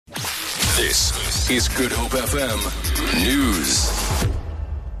This is Good Hope FM News.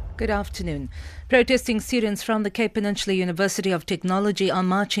 Good afternoon. Protesting students from the Cape Peninsula University of Technology are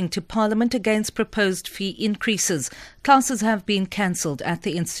marching to Parliament against proposed fee increases. Classes have been cancelled at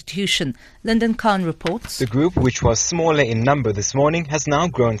the institution. Lyndon Khan reports. The group, which was smaller in number this morning, has now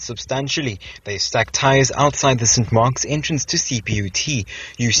grown substantially. They stacked tyres outside the St. Mark's entrance to CPUT.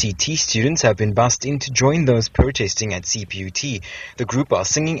 UCT students have been bussed in to join those protesting at CPUT. The group are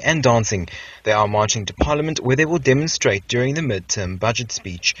singing and dancing. They are marching to Parliament, where they will demonstrate during the mid-term budget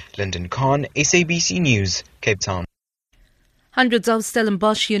speech. Lyndon Khan, SABC News, Cape Town. Hundreds of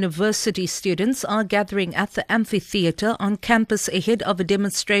Stellenbosch University students are gathering at the amphitheatre on campus ahead of a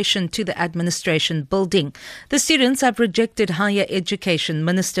demonstration to the administration building. The students have rejected Higher Education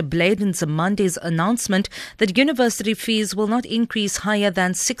Minister Bladen Zamande's announcement that university fees will not increase higher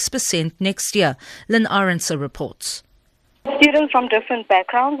than 6% next year. Lynn Aronsa reports. Students from different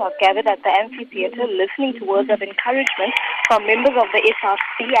backgrounds are gathered at the amphitheatre listening to words of encouragement from members of the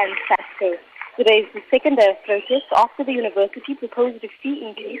SRC and SASCO. Today is the second day of protest after the university proposed a fee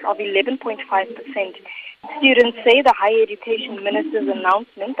increase of 11.5%. Students say the Higher Education Minister's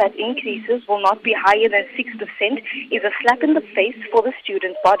announcement that increases will not be higher than 6% is a slap in the face for the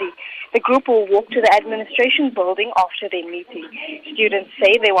student body. The group will walk to the administration building after their meeting. Students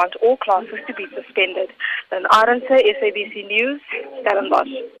say they want all classes to be suspended. Then Aronsa, SABC News,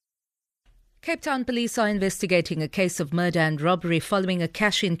 Stellenbosch. Cape Town police are investigating a case of murder and robbery following a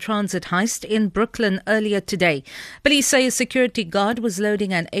cash-in-transit heist in Brooklyn earlier today. Police say a security guard was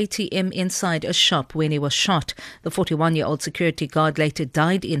loading an ATM inside a shop when he was shot. The 41-year-old security guard later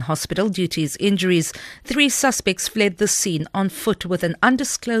died in hospital due to his injuries. 3 suspects fled the scene on foot with an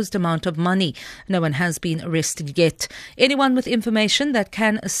undisclosed amount of money. No one has been arrested yet. Anyone with information that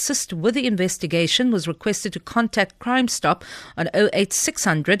can assist with the investigation was requested to contact Crime Stop on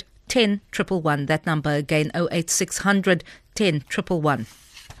 08600 10 111. That number again, 08600 10 111.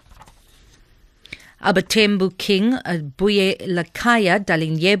 Abatembu King Buye Lakaya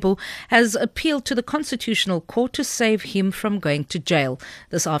Dalinyebu has appealed to the Constitutional Court to save him from going to jail.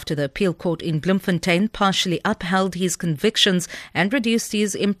 This after the appeal court in Bloemfontein partially upheld his convictions and reduced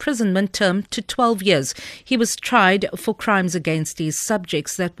his imprisonment term to 12 years. He was tried for crimes against his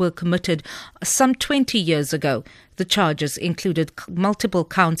subjects that were committed some 20 years ago. The charges included multiple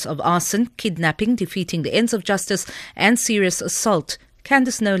counts of arson, kidnapping, defeating the ends of justice and serious assault.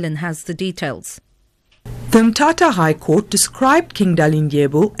 Candice Nolan has the details. The Mthatha High Court described King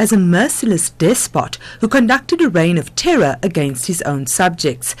Dalindyebo as a merciless despot who conducted a reign of terror against his own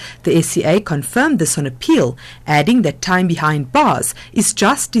subjects. The SCA confirmed this on appeal, adding that time behind bars is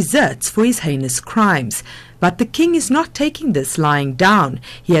just desserts for his heinous crimes. But the king is not taking this lying down.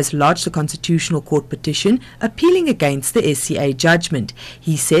 He has lodged a Constitutional Court petition appealing against the SCA judgment.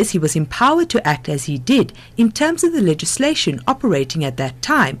 He says he was empowered to act as he did in terms of the legislation operating at that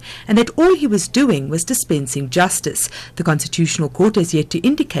time, and that all he was doing was dispensing justice. The Constitutional Court has yet to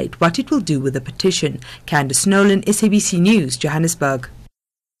indicate what it will do with the petition. Candice Nolan, SABC News, Johannesburg.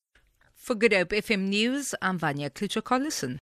 For Good Hope FM News, I'm Vanya Klitschko-Collison.